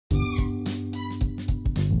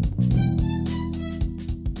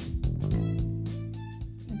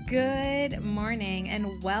Good morning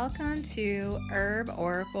and welcome to Herb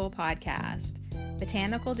Oracle Podcast,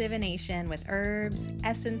 botanical divination with herbs,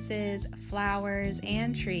 essences, flowers,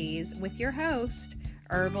 and trees with your host,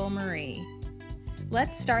 Herbal Marie.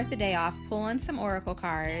 Let's start the day off pulling some oracle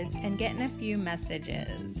cards and getting a few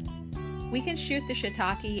messages. We can shoot the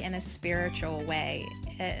shiitake in a spiritual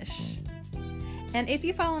way-ish. And if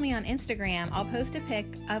you follow me on Instagram, I'll post a pic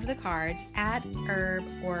of the cards at Herb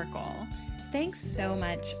Oracle. Thanks so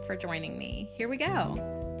much for joining me. Here we go.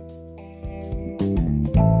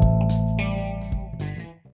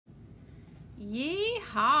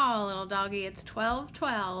 Yeehaw, little doggy. It's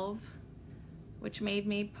 12:12, which made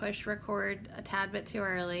me push record a tad bit too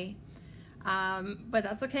early. But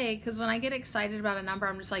that's okay, because when I get excited about a number,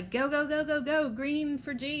 I'm just like, go, go, go, go, go. Green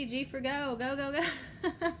for G, G for go, go, go, go.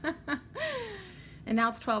 And now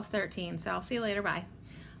it's 12:13, so I'll see you later. Bye.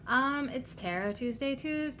 It's Tarot Tuesday,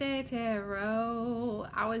 Tarot.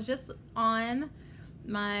 I was just on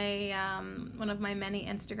my, one of my many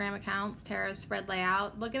Instagram accounts, Tarot Spread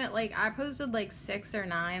Layout, looking at, I posted 6 or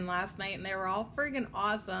 9 last night, and they were all friggin'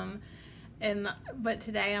 awesome. But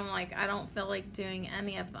today I'm like, I don't feel like doing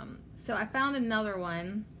any of them. So I found another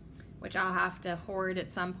one, which I'll have to hoard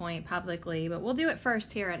at some point publicly, but we'll do it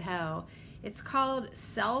first here at Ho. It's called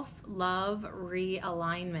Self-Love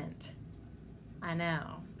Realignment. I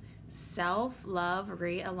know. Self-Love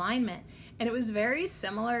Realignment. And it was very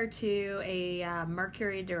similar to a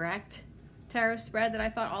Mercury Direct tarot spread that I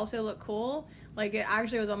thought also looked cool. It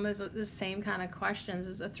actually was almost the same kind of questions. It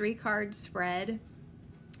was a 3-card spread.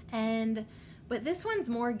 But this one's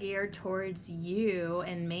more geared towards you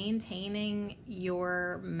and maintaining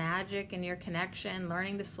your magic and your connection,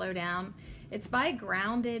 learning to slow down. It's by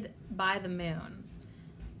Grounded by the Moon.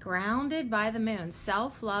 Grounded by the Moon,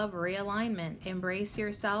 self-love realignment. Embrace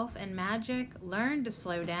yourself and magic. Learn to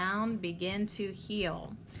slow down. Begin to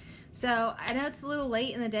heal. So I know it's a little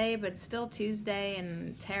late in the day, but it's still Tuesday,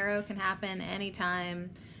 and tarot can happen anytime.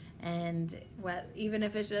 And even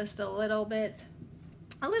if it's just a little bit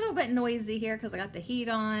noisy here because I got the heat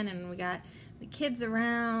on and we got the kids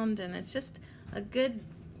around, and it's just a good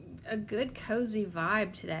cozy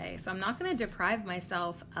vibe today. So I'm not going to deprive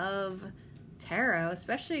myself of tarot,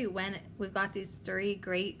 especially when we've got these 3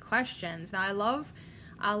 great questions. Now I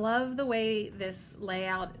love the way this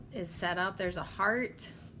layout is set up. There's a heart.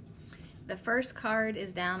 The first card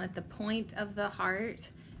is down at the point of the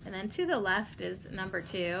heart, and then to the left is number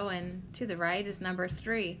 2, and to the right is number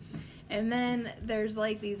 3. And then there's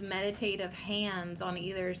these meditative hands on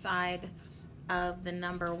either side of the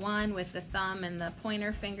number 1 with the thumb and the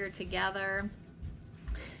pointer finger together,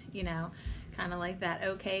 kind of like that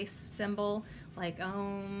okay symbol,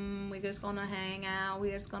 we just gonna hang out,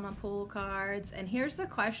 we just gonna pull cards. And here's the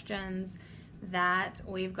questions that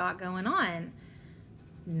we've got going on.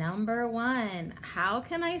 Number 1, how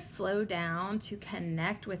can I slow down to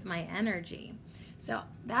connect with my energy? So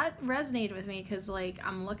that resonated with me because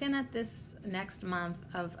I'm looking at this next month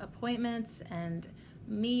of appointments and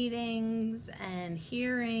meetings and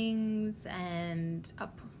hearings and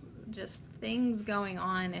just things going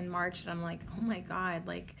on in March, and I'm like, oh my God,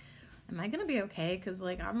 am I gonna be okay? Because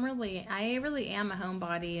I really am a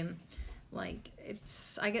homebody, and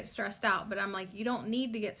I get stressed out, but I'm like, you don't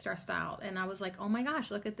need to get stressed out. And I was like, oh my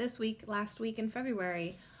gosh, look at this week, last week in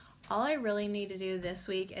February. All I really need to do this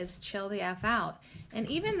week is chill the F out. And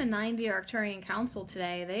even the 90 Arcturian Council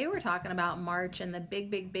today, they were talking about March and the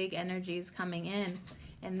big energies coming in.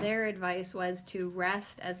 And their advice was to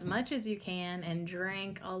rest as much as you can and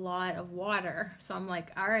drink a lot of water. So I'm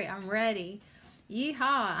like, all right, I'm ready. Yeehaw,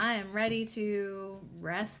 I am ready to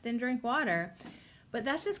rest and drink water. But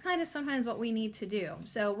that's just kind of sometimes what we need to do.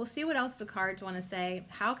 So we'll see what else the cards want to say.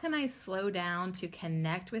 How can I slow down to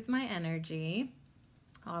connect with my energy?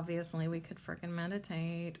 Obviously, we could freaking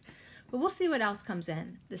meditate. But we'll see what else comes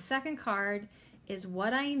in. The second card is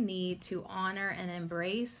what I need to honor and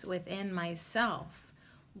embrace within myself.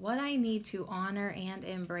 What I need to honor and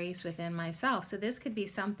embrace within myself. So this could be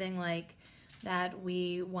something that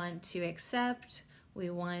we want to accept, we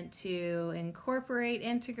want to incorporate,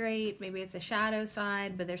 integrate. Maybe it's a shadow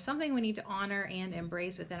side, but there's something we need to honor and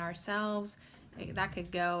embrace within ourselves. That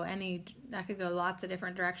could go lots of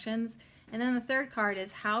different directions. And then the third card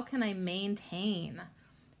is how can I maintain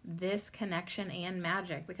this connection and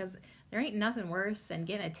magic? Because there ain't nothing worse than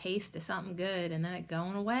getting a taste of something good and then it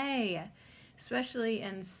going away. Especially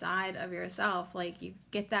inside of yourself. You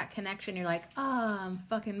get that connection, you're like, oh, I'm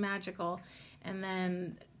fucking magical. And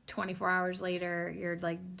then 24 hours later, you're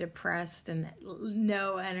depressed and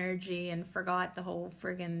no energy and forgot the whole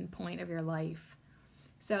friggin' point of your life.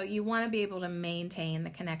 So you want to be able to maintain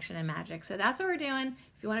the connection and magic. So that's what we're doing.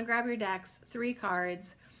 If you want to grab your decks, 3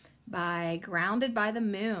 cards by Grounded by the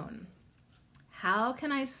Moon. How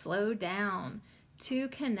can I slow down to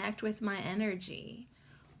connect with my energy?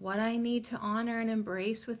 What I need to honor and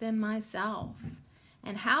embrace within myself?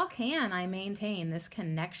 And how can I maintain this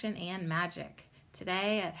connection and magic?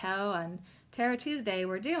 Today at Ho on Tarot Tuesday,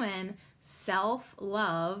 we're doing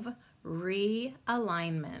self-love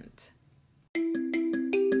realignment.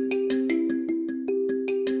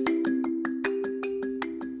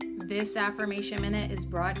 This affirmation minute is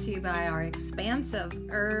brought to you by our expansive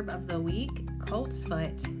herb of the week,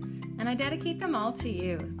 Coltsfoot, and I dedicate them all to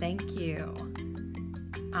you. Thank you.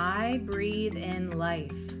 I breathe in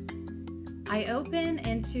life. I open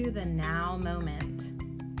into the now moment.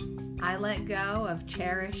 I let go of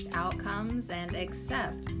cherished outcomes and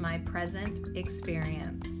accept my present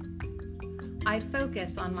experience. I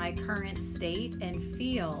focus on my current state and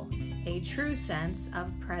feel a true sense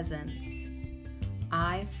of presence.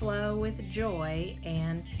 I flow with joy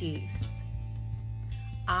and peace.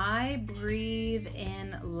 I breathe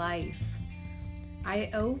in life. I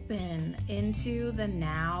open into the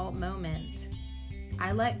now moment.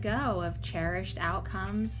 I let go of cherished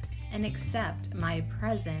outcomes and accept my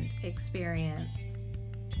present experience.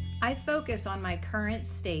 I focus on my current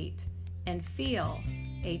state and feel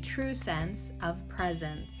a true sense of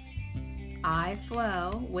presence. I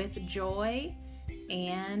flow with joy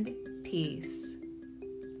and peace.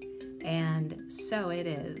 And so it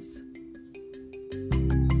is.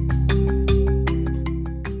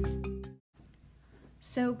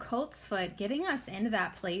 So Coltsfoot, getting us into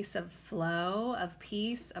that place of flow, of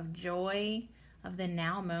peace, of joy, of the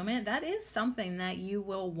now moment, that is something that you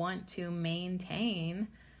will want to maintain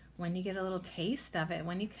when you get a little taste of it,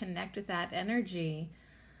 when you connect with that energy.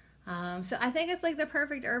 So I think it's like the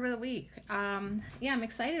perfect herb of the week. I'm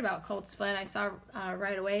excited about Coltsfoot. I saw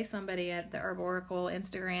right away somebody at the Herb Oracle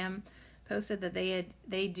Instagram posted that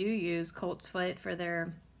they do use Coltsfoot for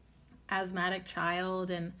their asthmatic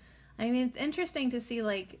child, and I mean it's interesting to see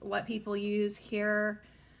like what people use here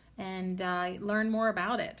and learn more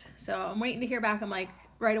about it. So I'm waiting to hear back. I'm like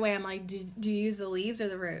right away. I'm like, do you use the leaves or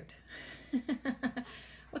the root?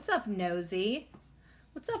 What's up, nosy?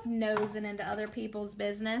 What's up, nosing into other people's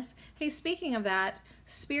business? Hey, speaking of that,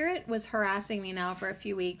 Spirit was harassing me now for a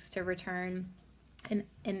few weeks to return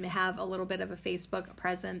and have a little bit of a Facebook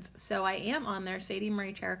presence. So I am on there, Sadie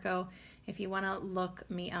Marie Cherico. If you want to look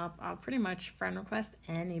me up, I'll pretty much friend request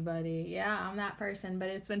anybody. Yeah, I'm that person. But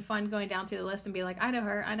it's been fun going down through the list and be like, I know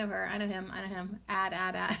her, I know her, I know him, I know him.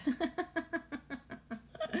 Add.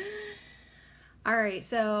 All right,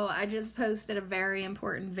 so I just posted a very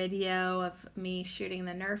important video of me shooting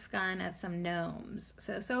the Nerf gun at some gnomes.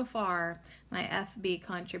 So far, my FB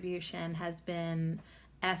contribution has been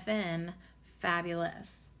effing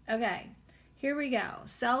fabulous. Okay, here we go.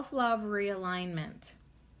 Self-love realignment.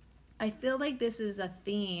 I feel like this is a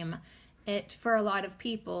theme for a lot of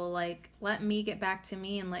people, like let me get back to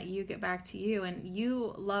me and let you get back to you, and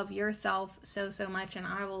you love yourself so much and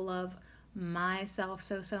I will love myself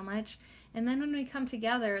so much. And then when we come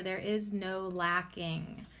together, there is no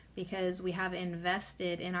lacking because we have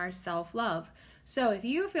invested in our self-love. So if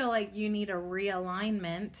you feel like you need a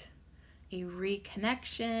realignment, a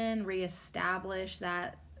reconnection, reestablish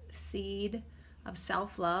that seed of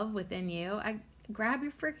self-love within you, grab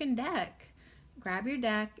your freaking deck. Grab your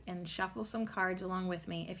deck and shuffle some cards along with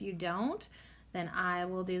me. If you don't, then I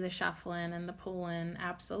will do the shuffling and the pulling,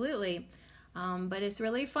 absolutely. But it's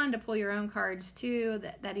really fun to pull your own cards too,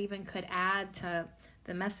 that even could add to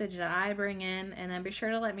the message that I bring in, and then be sure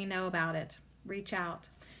to let me know about it. Reach out.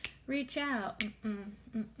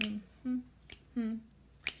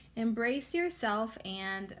 Embrace yourself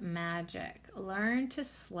and magic. Learn to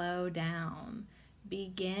slow down.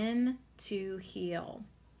 Begin to heal.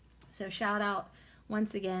 So shout out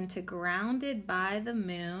once again to Grounded by the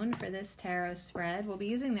Moon for this tarot spread. We'll be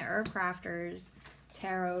using the Herb Crafters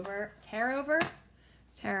Tarot.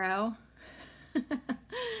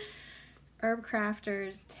 Herb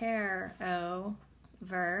Crafters Tarot.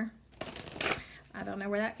 I don't know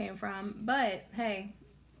where that came from, but hey,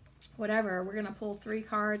 whatever. We're gonna pull 3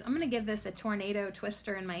 cards. I'm gonna give this a tornado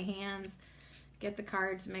twister in my hands. Get the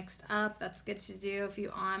cards mixed up. That's good to do if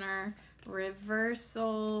you honor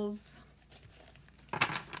reversals.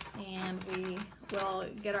 And we will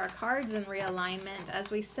get our cards in realignment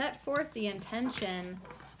as we set forth the intention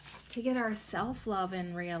to get our self-love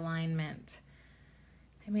in realignment.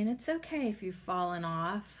 I mean, it's okay if you've fallen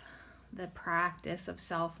off the practice of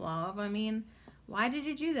self-love. I mean, why did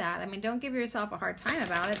you do that? I mean, don't give yourself a hard time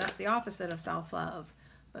about it. That's the opposite of self-love.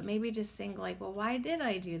 But maybe just think like, well, why did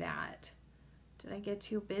I do that? Did I get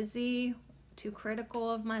too busy, too critical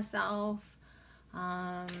of myself?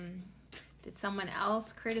 Did someone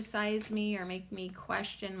else criticize me or make me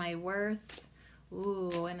question my worth?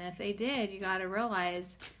 Ooh, and if they did, you got to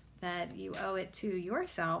realize that you owe it to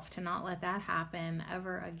yourself to not let that happen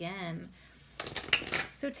ever again.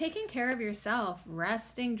 So taking care of yourself,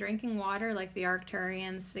 resting, drinking water like the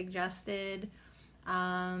Arcturians suggested,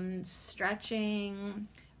 stretching,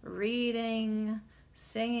 reading,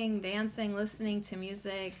 singing, dancing, listening to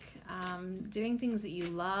music, doing things that you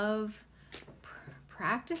love,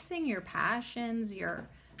 practicing your passions,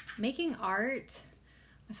 making art.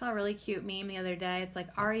 I saw a really cute meme the other day. It's like,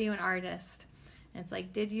 are you an artist? And it's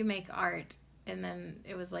like, did you make art? And then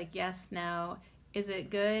it was like, yes, no. Is it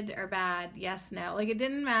good or bad? Yes, no. Like, it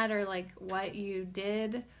didn't matter like what you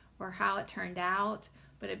did or how it turned out,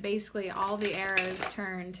 but it basically, all the arrows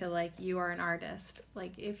turned to like, you are an artist.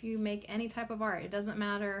 Like, if you make any type of art, it doesn't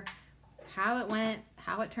matter how it went,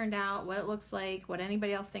 how it turned out, what it looks like, what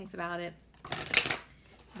anybody else thinks about it.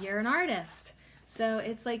 You're an artist. So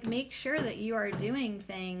it's like, make sure that you are doing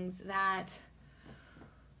things that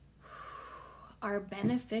are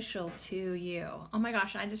beneficial to you. Oh my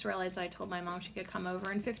gosh, I just realized that I told my mom she could come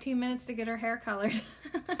over in 15 minutes to get her hair colored.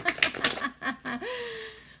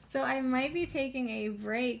 So I might be taking a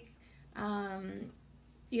break, to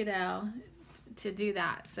do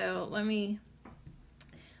that. So let me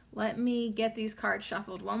get these cards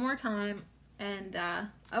shuffled one more time. And,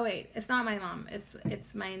 oh wait, it's not my mom.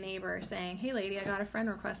 It's my neighbor saying, hey lady, I got a friend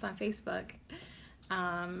request on Facebook.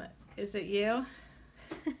 Is it you?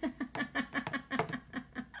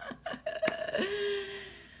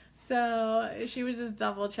 So she was just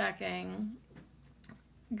double checking.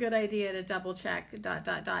 Good idea to double check, ...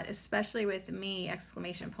 especially with me, !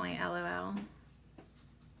 LOL.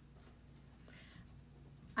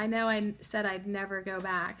 I know I said I'd never go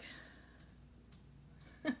back.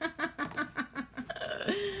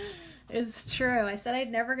 It's true. I said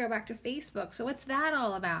I'd never go back to Facebook. So what's that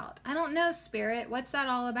all about? I don't know, Spirit. What's that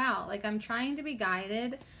all about? Like, I'm trying to be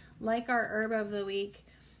guided, like our herb of the week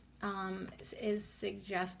is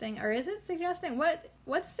suggesting, or is it suggesting?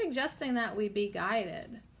 What's suggesting that we be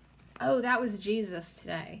guided? Oh, that was Jesus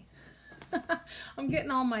today. I'm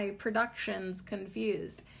getting all my productions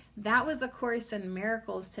confused. That was A Course in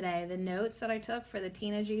Miracles today. The notes that I took for the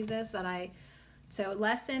Tina Jesus so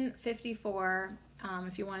lesson 54,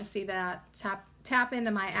 if you want to see that, tap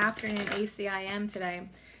into my afternoon ACIM today.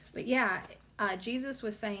 But yeah, Jesus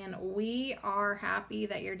was saying, we are happy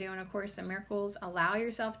that you're doing A Course in Miracles. Allow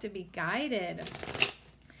yourself to be guided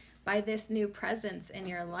by this new presence in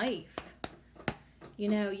your life. You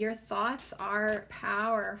know, your thoughts are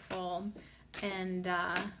powerful, and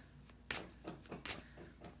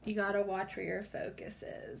you got to watch where your focus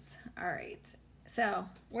is. All right. So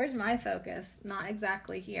where's my focus? Not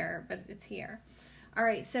exactly here, but it's here. All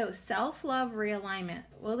right. So self-love realignment.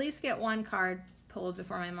 We'll at least get one card pulled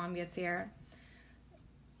before my mom gets here.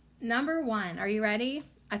 Number 1. Are you ready?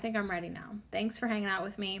 I think I'm ready now. Thanks for hanging out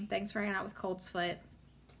with me. Thanks for hanging out with Colt's Foot.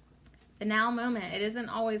 The now moment. It isn't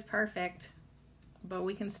always perfect, but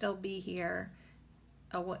we can still be here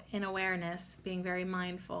in awareness, being very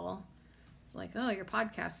mindful. It's like, oh, your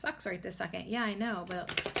podcast sucks right this second. Yeah, I know,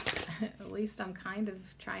 but at least I'm kind of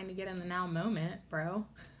trying to get in the now moment, bro.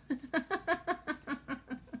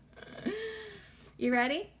 You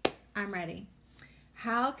ready? I'm ready.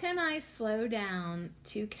 How can I slow down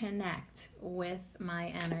to connect with my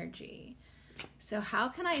energy? So how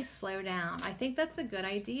can I slow down? I think that's a good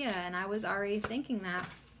idea, and I was already thinking that.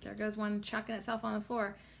 There goes one chucking itself on the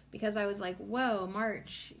floor, because I was like, whoa,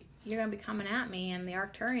 March, you're going to be coming at me. And the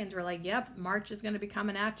Arcturians were like, yep, March is going to be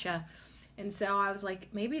coming at you. And so I was like,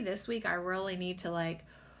 maybe this week I really need to like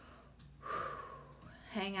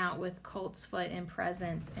hang out with Colt's Foot in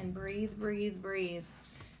presence and breathe, breathe, breathe.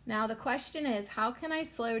 Now the question is, how can I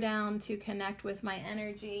slow down to connect with my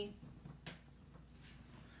energy?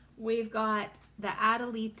 We've got the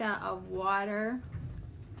Adelita of water,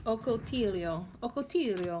 Ocotillo.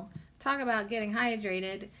 Talk about getting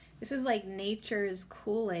hydrated. This is like nature's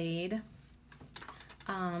Kool-Aid.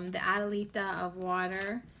 The Adelita of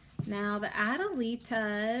water. Now the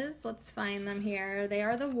Adelitas, let's find them here. They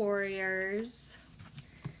are the warriors.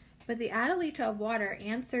 But the Adelita of water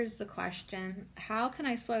answers the question, how can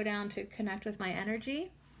I slow down to connect with my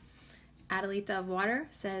energy? Adelita of water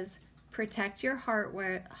says, protect your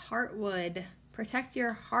heartwood. Protect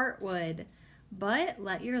your heartwood, but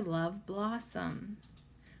let your love blossom.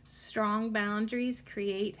 Strong boundaries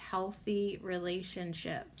create healthy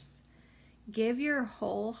relationships. Give your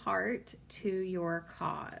whole heart to your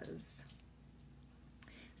cause.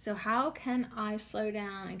 So how can I slow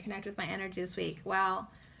down and connect with my energy this week? Well,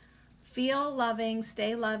 feel loving,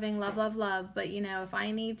 stay loving, love, love, love. But, if I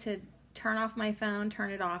need to turn off my phone, turn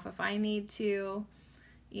it off. If I need to,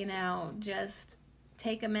 just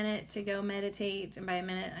take a minute to go meditate, and by a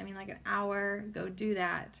minute, I mean like an hour, go do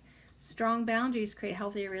that. Strong boundaries create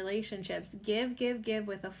healthier relationships. Give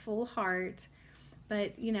with a full heart.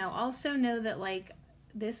 But, also know that like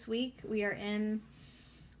this week we are in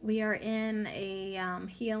a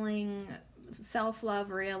healing, self-love,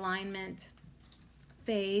 realignment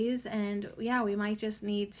phase. And yeah, we might just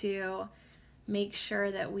need to make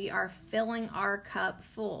sure that we are filling our cup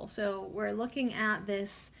full. So we're looking at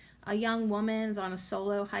this, a young woman is on a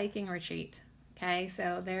solo hiking retreat. Okay,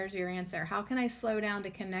 so there's your answer. How can I slow down to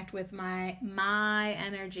connect with my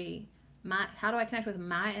energy? How do I connect with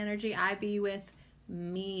my energy? I be with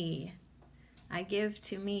me. I give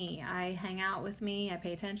to me. I hang out with me. I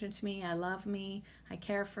pay attention to me. I love me. I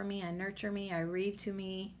care for me. I nurture me. I read to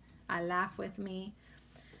me. I laugh with me.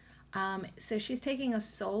 So she's taking a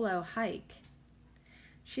solo hike.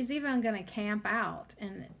 She's even going to camp out.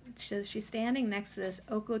 And she's standing next to this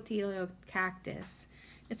ocotillo cactus.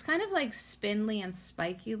 It's kind of like spindly and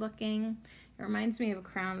spiky looking. It reminds me of a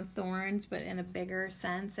crown of thorns, but in a bigger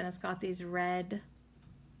sense. And it's got these red,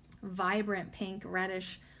 vibrant pink,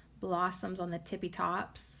 reddish blossoms on the tippy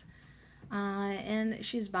tops. And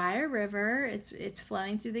she's by a river. It's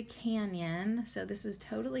flowing through the canyon. So this is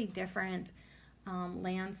totally different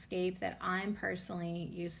landscape that I'm personally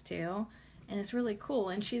used to. And it's really cool.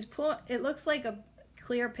 And it looks like a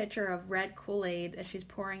clear pitcher of red Kool-Aid that she's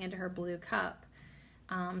pouring into her blue cup.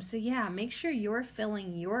 So yeah, make sure you're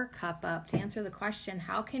filling your cup up. To answer the question,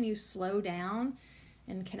 how can you slow down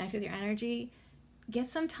and connect with your energy? Get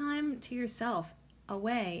some time to yourself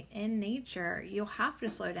away in nature. You'll have to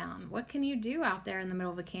slow down. What can you do out there in the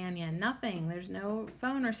middle of a canyon? Nothing. There's no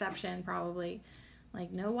phone reception probably,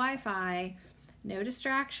 like no Wi-Fi, no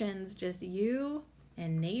distractions, just you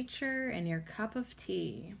and nature and your cup of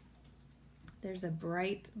tea. There's a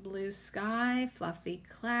bright blue sky, fluffy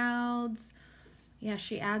clouds. Yeah,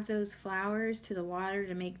 she adds those flowers to the water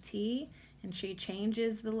to make tea, and she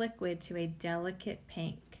changes the liquid to a delicate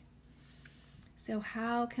pink. So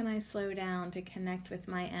how can I slow down to connect with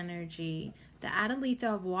my energy? The Adelita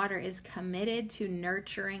of water is committed to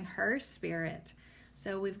nurturing her spirit.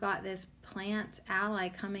 So we've got this plant ally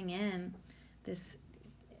coming in, this,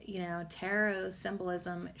 tarot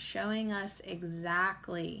symbolism showing us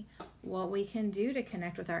exactly what we can do to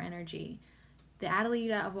connect with our energy. The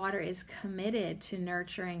Adelita of water is committed to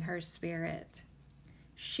nurturing her spirit.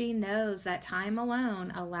 She knows that time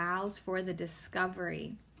alone allows for the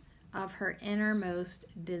discovery of her innermost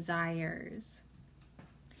desires.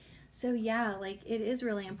 So yeah, like it is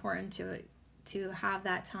really important to have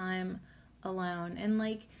that time alone. And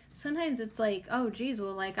like sometimes it's like, oh geez,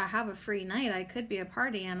 well, like I have a free night, I could be a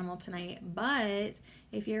party animal tonight. But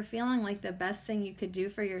if you're feeling like the best thing you could do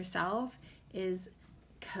for yourself is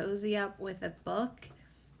cozy up with a book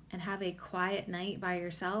and have a quiet night by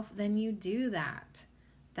yourself, then you do that.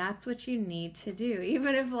 That's what you need to do.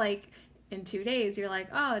 Even if like in 2 days you're like,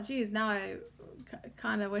 oh geez, now I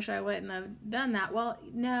kind of wish I wouldn't have done that. Well,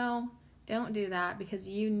 no, don't do that, because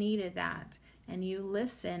you needed that and you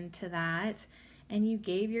listened to that and you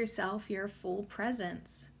gave yourself your full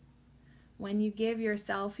presence. When you give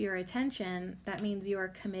yourself your attention, that means you are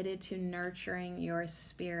committed to nurturing your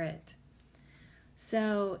spirit.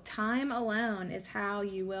 So time alone is how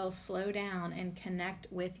you will slow down and connect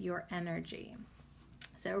with your energy.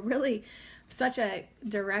 So really such a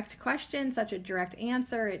direct question, such a direct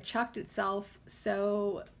answer. It chucked itself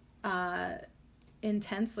so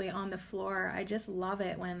intensely on the floor. I just love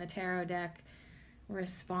it when the tarot deck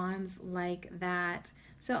responds like that.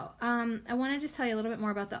 So I want to just tell you a little bit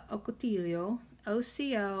more about the ocotillo,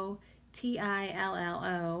 Ocotillo.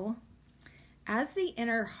 As the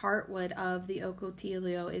inner heartwood of the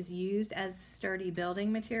ocotillo is used as sturdy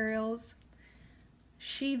building materials,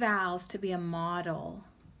 she vows to be a model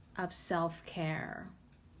of self-care.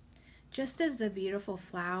 Just as the beautiful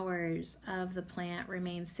flowers of the plant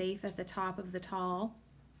remain safe at the top of the tall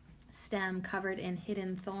stem covered in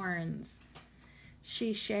hidden thorns,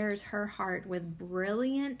 she shares her heart with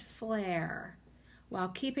brilliant flair while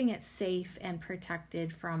keeping it safe and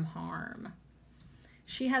protected from harm.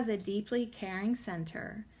 She has a deeply caring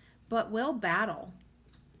center, but will battle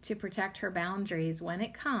to protect her boundaries when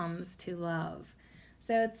it comes to love.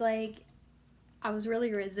 So it's like, I was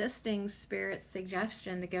really resisting Spirit's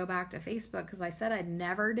suggestion to go back to Facebook because I said I'd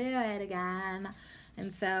never do it again.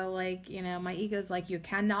 And so like, my ego's like, you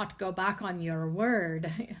cannot go back on your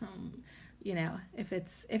word. you know, if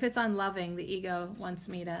it's unloving, the ego wants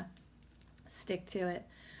me to stick to it.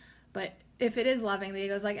 But if it is loving, the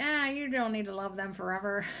ego's like, you don't need to love them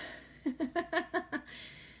forever.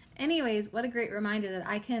 Anyways, what a great reminder that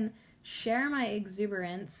I can share my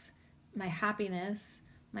exuberance, my happiness,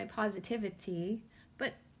 my positivity.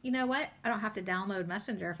 But you know what? I don't have to download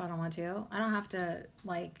Messenger if I don't want to. I don't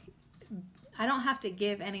have to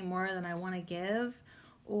give any more than I want to give,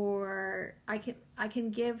 or I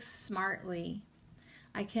can give smartly.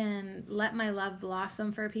 I can let my love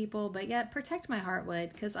blossom for people, but yet protect my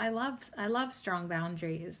heartwood, because I love strong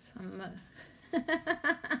boundaries.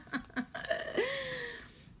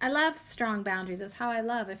 I love strong boundaries. That's how I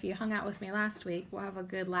love. If you hung out with me last week, we'll have a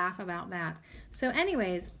good laugh about that. So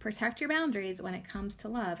anyways, protect your boundaries when it comes to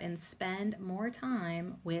love and spend more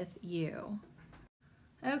time with you.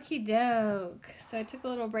 Okie doke. So I took a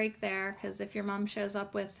little break there because if your mom shows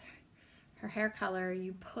up with her hair color,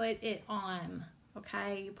 you put it on.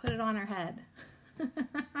 Okay? You put it on her head.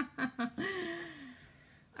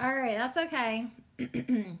 All right. That's okay.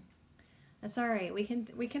 That's all right. We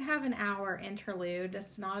can have an hour interlude.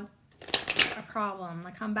 It's not a problem.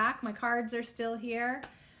 I come back. My cards are still here.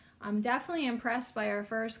 I'm definitely impressed by our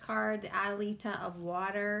first card, the Adelita of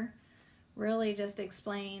Water. Really just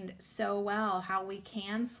explained so well how we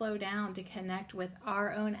can slow down to connect with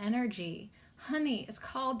our own energy. Honey, it's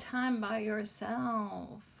called time by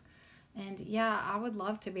yourself. And yeah, I would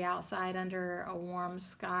love to be outside under a warm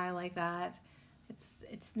sky like that. It's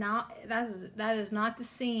not, that is not the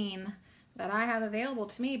scene that I have available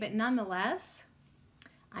to me, but nonetheless,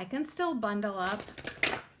 I can still bundle up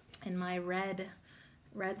in my red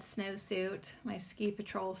snowsuit, my ski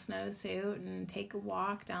patrol snowsuit, and take a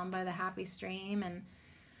walk down by the happy stream and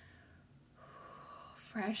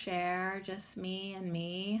fresh air, just me and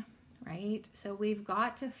me, right? So we've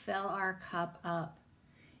got to fill our cup up.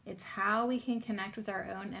 It's how we can connect with our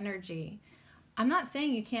own energy. I'm not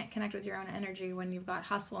saying you can't connect with your own energy when you've got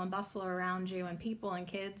hustle and bustle around you and people and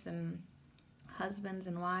kids and husbands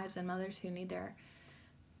and wives and mothers who need their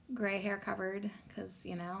gray hair covered, because,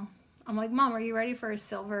 you know, I'm like, Mom, are you ready for a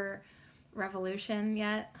silver revolution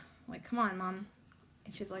yet? I'm like, come on, Mom.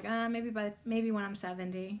 And she's like, maybe when I'm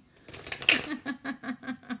 70.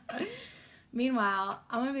 Meanwhile,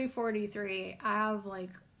 I'm gonna be 43. I have like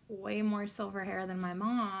way more silver hair than my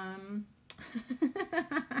mom.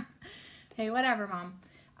 Hey, whatever, Mom.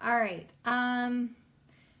 All right.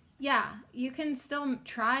 Yeah, you can still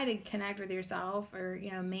try to connect with yourself, or,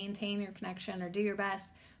 you know, maintain your connection or do your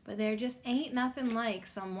best, but there just ain't nothing like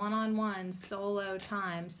some one-on-one solo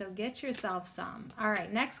time. So get yourself some. All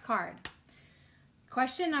right, next card.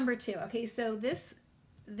 Question number 2. Okay, so this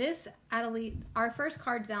Adelaide, our first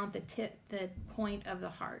card's down at the point of the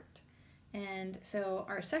heart. And so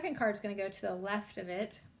our second card's going to go to the left of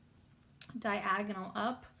it, diagonal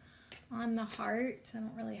up on the heart. I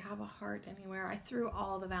don't really have a heart anywhere. I threw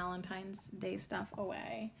all the Valentine's Day stuff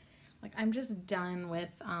away. Like, I'm just done with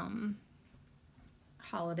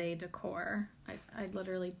holiday decor. I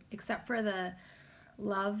literally, except for the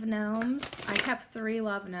love gnomes, I kept 3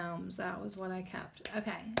 love gnomes. That was what I kept.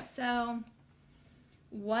 Okay, so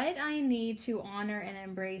what I need to honor and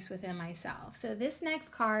embrace within myself. So this next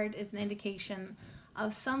card is an indication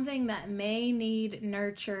of something that may need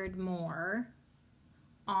nurtured more,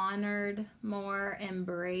 honored more,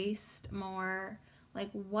 embraced more.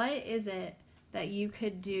 Like, what is it that you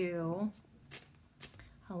could do?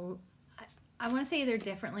 I want to say either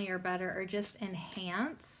differently or better, or just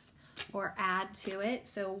enhance or add to it.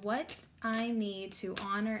 So what I need to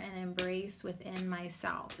honor and embrace within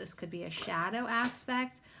myself. This could be a shadow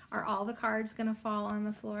aspect. Are all the cards going to fall on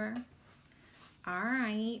the floor? All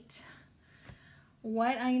right.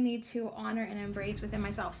 What I need to honor and embrace within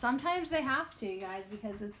myself. Sometimes they have to, you guys,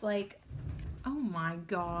 because it's like, oh my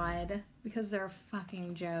God, because they're a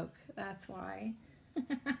fucking joke. That's why.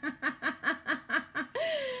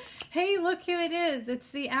 Hey, look who it is.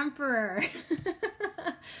 It's the Emperor.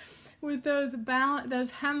 With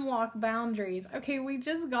those hemlock boundaries. Okay, we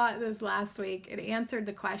just got this last week. It answered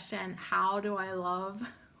the question, how do I love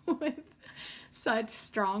with such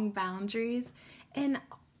strong boundaries? And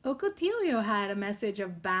Ocotilio had a message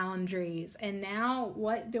of boundaries. And now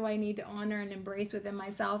what do I need to honor and embrace within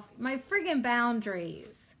myself? My friggin'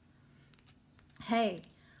 boundaries. Hey,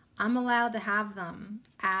 I'm allowed to have them.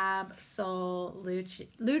 Absolutely.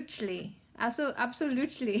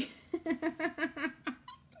 Absolutely.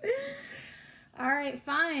 All right,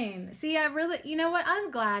 fine. See, I really, you know what? I'm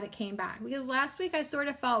glad it came back, because last week I sort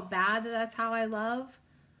of felt bad that that's how I love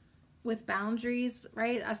with boundaries,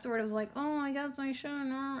 right? I sort of was like, oh, I guess I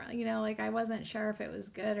shouldn't, you know, like I wasn't sure if it was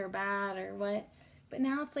good or bad or what. But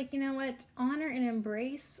now it's like, you know what? Honor and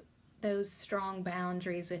embrace those strong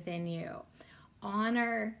boundaries within you.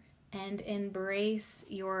 Honor and embrace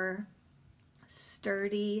your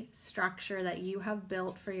sturdy structure that you have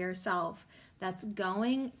built for yourself that's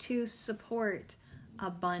going to support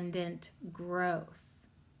abundant growth.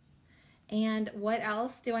 And what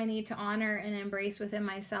else do I need to honor and embrace within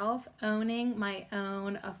myself? Owning my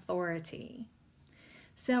own authority.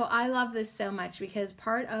 So I love this so much because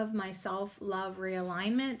part of my self-love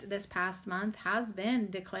realignment this past month has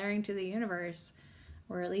been declaring to the universe,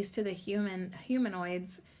 or at least to the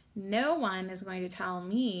humanoids, no one is going to tell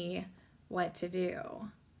me what to do,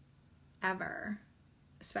 ever,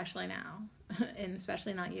 especially now, and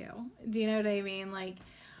especially not you. Do you know what I mean? Like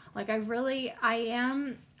I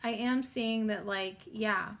am seeing that, like,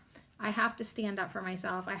 yeah, I have to stand up for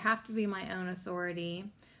myself. I have to be my own authority.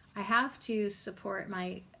 I have to support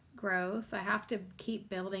my growth. I have to keep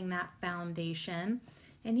building that foundation.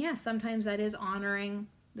 And yeah, sometimes that is honoring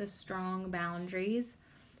the strong boundaries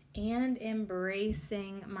and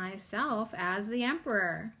embracing myself as the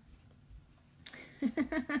emperor.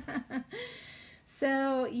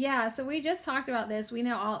 So we just talked about this. We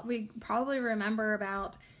probably remember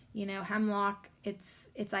about, hemlock.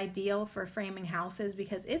 It's ideal for framing houses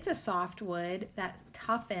because it's a soft wood that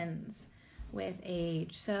toughens with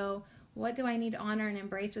age. So what do I need to honor and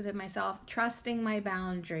embrace within myself? Trusting my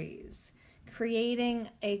boundaries, creating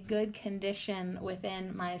a good condition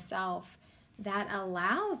within myself that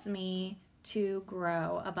allows me to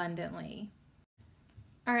grow abundantly.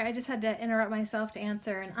 All right, I just had to interrupt myself to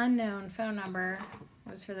answer an unknown phone number.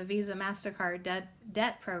 It was for the Visa MasterCard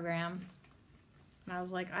debt program. And I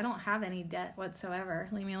was like, I don't have any debt whatsoever.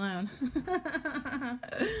 Leave me alone.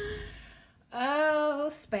 Oh,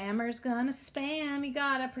 spammer's gonna spam. You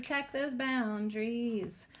gotta protect those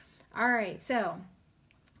boundaries. All right, so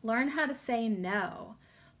learn how to say no.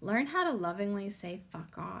 Learn how to lovingly say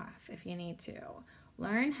fuck off if you need to.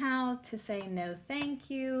 Learn how to say no thank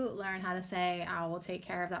you. Learn how to say I will take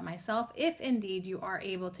care of that myself if indeed you are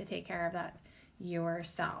able to take care of that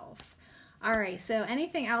yourself. All right, so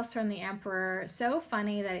anything else from the Emperor? So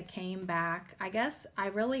funny that it came back. I guess I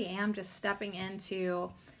really am just stepping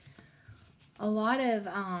into a lot of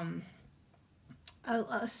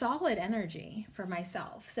a solid energy for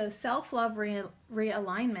myself. So self-love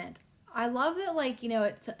realignment. I love that, like,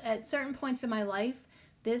 at certain points in my life,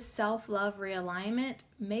 this self-love realignment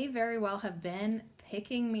may very well have been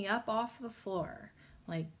picking me up off the floor.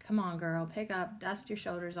 Like, come on, girl, pick up, dust your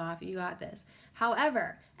shoulders off, you got this.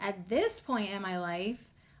 However, at this point in my life,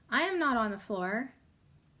 I am not on the floor.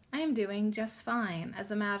 I am doing just fine.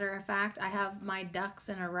 As a matter of fact, I have my ducks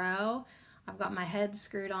in a row. I've got my head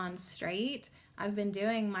screwed on straight. I've been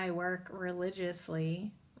doing my work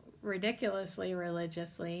ridiculously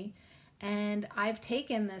religiously. And I've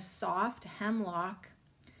taken this soft hemlock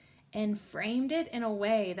and framed it in a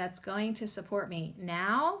way that's going to support me.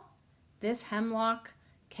 Now, this hemlock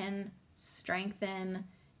can strengthen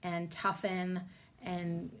and toughen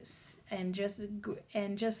and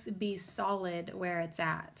just be solid where it's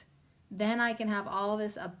at. Then I can have all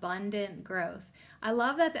this abundant growth. I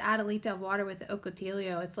love that the Adelita of water with the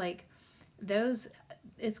Ocotillo, it's like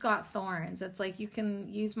it's got thorns. It's like, you can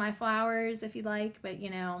use my flowers if you like, but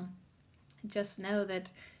just know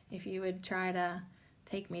that if you would try to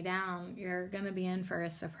take me down, you're going to be in for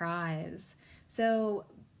a surprise. So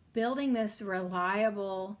building this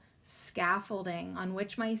reliable scaffolding on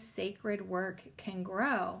which my sacred work can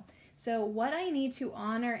grow. So what I need to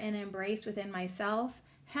honor and embrace within myself,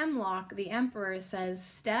 Hemlock, the Emperor, says,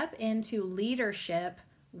 step into leadership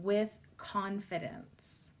with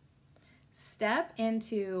confidence. Step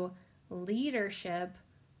into leadership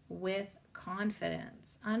with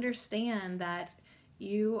confidence. Understand that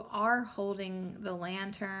you are holding the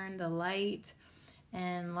lantern, the light,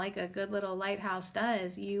 and like a good little lighthouse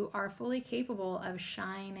does, you are fully capable of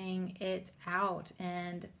shining it out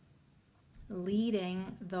and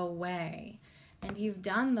leading the way. And you've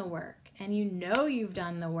done the work, and you've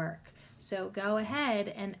done the work. So go ahead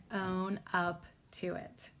and own up to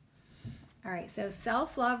it. All right, so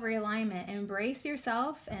self-love realignment. Embrace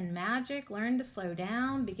yourself and magic. Learn to slow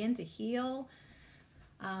down. Begin to heal.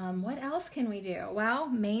 What else can we do? Well,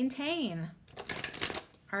 maintain.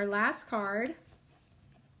 Our last card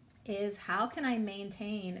is, how can I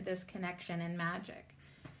maintain this connection and magic?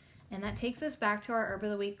 And that takes us back to our Herb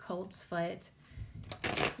of the Week, Colt's Foot.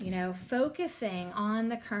 Focusing on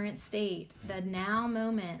the current state, the now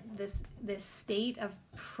moment, this state of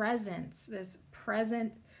presence, this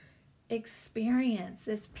present experience,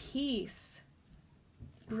 this peace.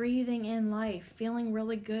 breathing in life, feeling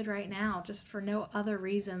really good right now, just for no other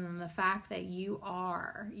reason than the fact that you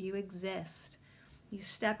exist. You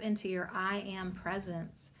step into your I am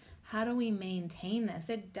presence. How do we maintain this?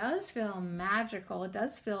 It does feel magical. It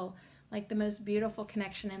does feel like the most beautiful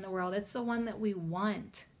connection in the world. It's the one that we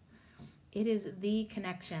want. It is the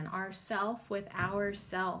connection, ourself with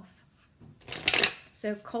ourself.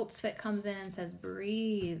 So Coltsfit comes in and says,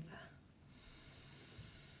 breathe.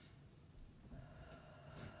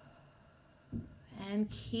 And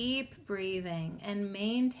keep breathing and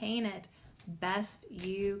maintain it best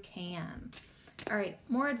you can. All right,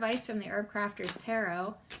 more advice from the Herb Crafters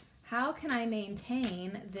Tarot. How can I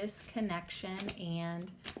maintain this connection and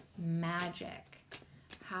magic?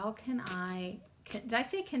 How can I, did I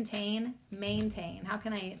say contain? Maintain. How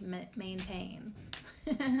can I maintain?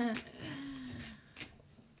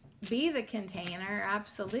 Be the container,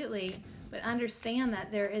 absolutely. But understand that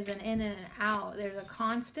there is an in and an out. There's a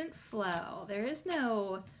constant flow. There is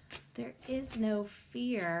no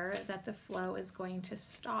fear that the flow is going to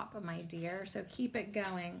stop, my dear. So keep it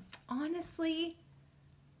going. Honestly,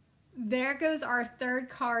 there goes our third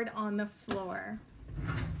card on the floor.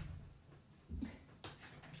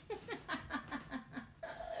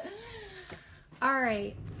 All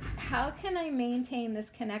right. How can I maintain this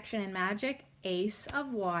connection and magic? Ace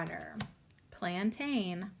of Water.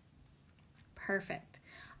 Plantain. Perfect.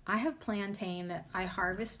 I have plantain that I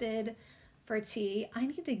harvested for tea. I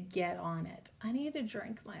need to get on it. I need to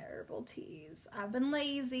drink my herbal teas. I've been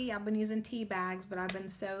lazy. I've been using tea bags, but I've been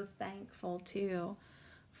so thankful too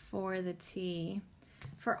for the tea,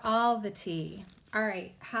 for all the tea. All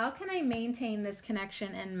right. How can I maintain this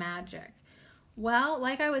connection and magic? Well,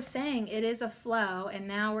 like I was saying, it is a flow, and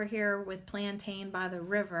now we're here with plantain by the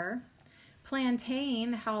river.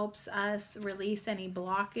 Plantain helps us release any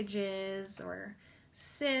blockages or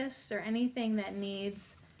cysts or anything that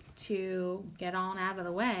needs to get on out of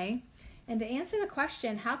the way. And to answer the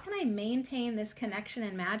question, how can I maintain this connection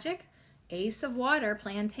and magic? Ace of Water,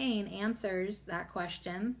 plantain, answers that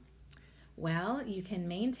question. Well, you can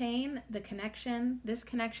maintain the connection, this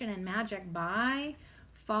connection and magic by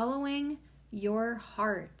following your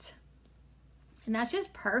heart. And that's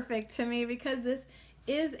just perfect to me because this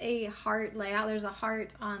is a heart layout. There's a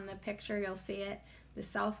heart on the picture. You'll see it. The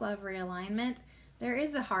self-love realignment. There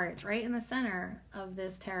is a heart right in the center of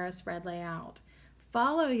this tarot spread layout.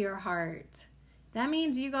 Follow your heart. That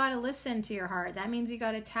means you got to listen to your heart. That means you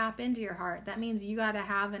got to tap into your heart. That means you got to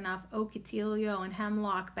have enough Ocotillo and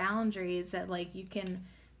hemlock boundaries that like you can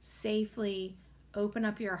safely open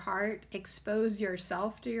up your heart, expose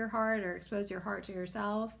yourself to your heart or expose your heart to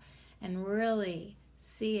yourself and really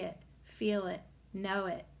see it, feel it, know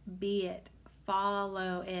it, be it,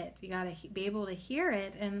 follow it. You got to be able to hear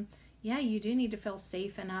it. And yeah, you do need to feel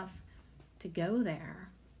safe enough to go there.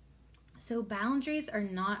 So boundaries are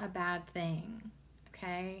not a bad thing,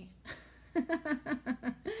 okay?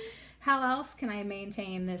 How else can I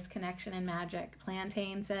maintain this connection and magic?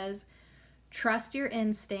 Plantain says, trust your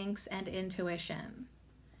instincts and intuition.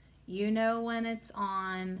 You know when it's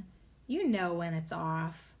on, you know when it's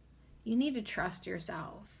off. You need to trust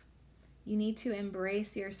yourself. You need to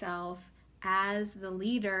embrace yourself as the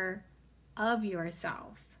leader of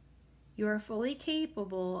yourself. You are fully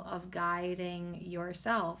capable of guiding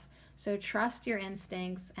yourself. So trust your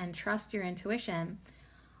instincts and trust your intuition.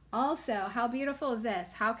 Also, how beautiful is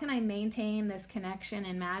this? How can I maintain this connection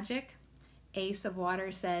and magic? Ace of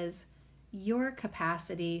Water says, your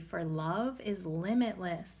capacity for love is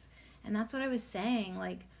limitless. And that's what I was saying,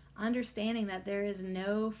 like understanding that there is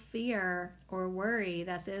no fear or worry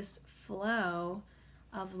that this flow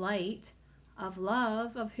of light, of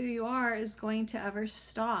love, of who you are is going to ever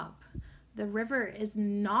stop. The river is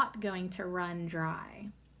not going to run dry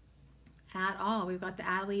at all. We've got the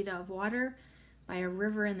Adelita of Water by a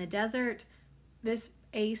river in the desert. This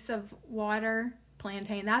Ace of Water,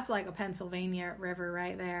 plantain, that's like a Pennsylvania river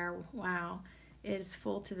right there. Wow, it is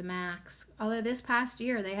full to the max. Although this past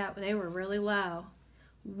year they were really low.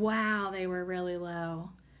 Wow, they were really low.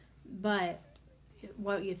 But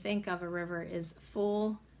what you think of a river is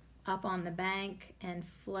full up on the bank and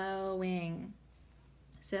flowing.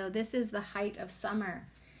 So this is the height of summer.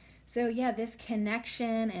 So yeah, this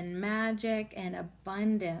connection and magic and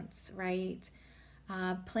abundance, right?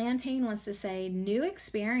 Plantain wants to say new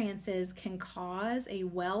experiences can cause a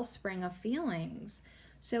wellspring of feelings.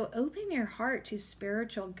 So open your heart to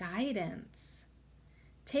spiritual guidance.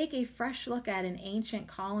 Take a fresh look at an ancient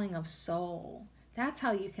calling of soul. That's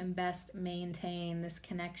how you can best maintain this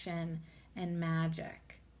connection and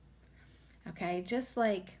magic. Okay, just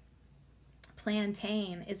like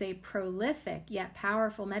plantain is a prolific yet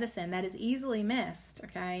powerful medicine that is easily missed,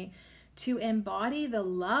 okay? To embody the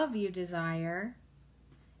love you desire,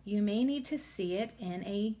 you may need to see it in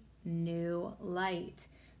a new light.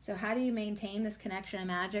 So how do you maintain this connection and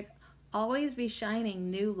magic? Always be shining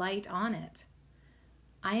new light on it.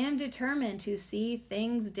 I am determined to see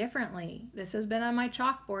things differently. This has been on my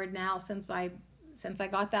chalkboard now since I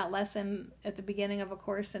got that lesson at the beginning of A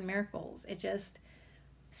Course in Miracles. It just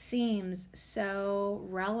seems so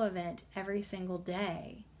relevant every single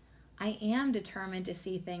day. I am determined to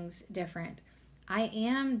see things different. I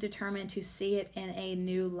am determined to see it in a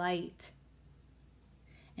new light.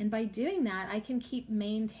 And by doing that, I can keep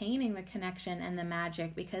maintaining the connection and the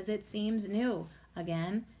magic because it seems new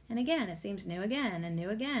again and again. It seems new again and new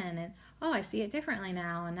again. And oh, I see it differently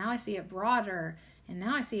now. And now I see it broader. And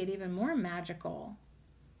now I see it even more magical.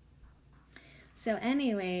 So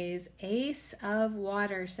anyways, Ace of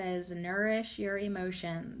Water says, nourish your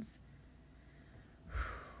emotions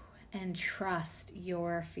and trust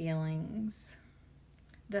your feelings.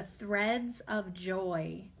 The threads of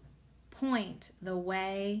joy point the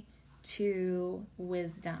way to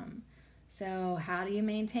wisdom. So how do you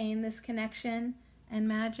maintain this connection and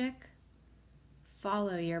magic?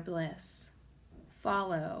 Follow your bliss.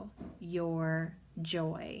 Follow your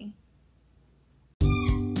joy.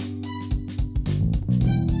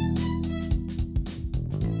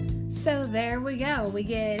 So there we go. We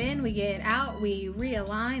get in, we get out, we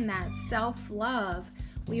realign that self-love.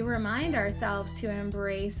 We remind ourselves to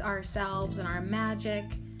embrace ourselves and our magic.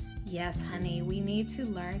 Yes, honey, we need to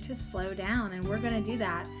learn to slow down, and we're going to do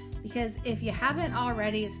that because if you haven't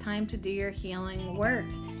already, it's time to do your healing work.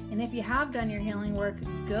 And if you have done your healing work,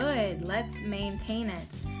 good. Let's maintain it.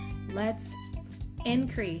 Let's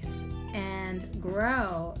increase and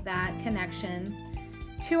grow that connection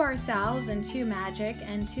to ourselves and to magic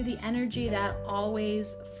and to the energy that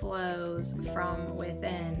always flows from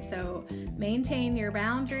within. So maintain your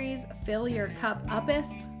boundaries, fill your cup uppeth,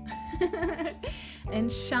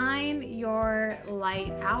 and shine your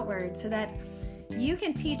light outward so that you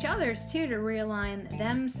can teach others too to realign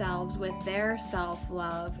themselves with their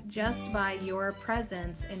self-love just by your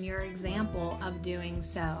presence and your example of doing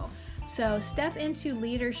so. So step into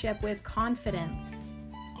leadership with confidence.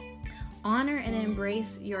 Honor and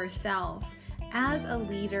embrace yourself as a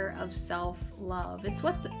leader of self-love. It's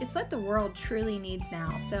what the world truly needs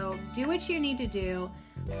now. So do what you need to do.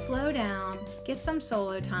 Slow down, get some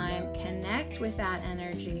solo time, connect with that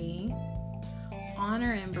energy,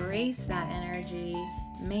 honor, embrace that energy,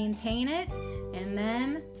 maintain it, and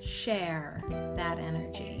then share that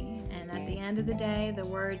energy. And at the end of the day, the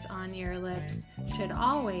words on your lips should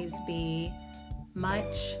always be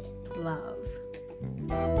much love.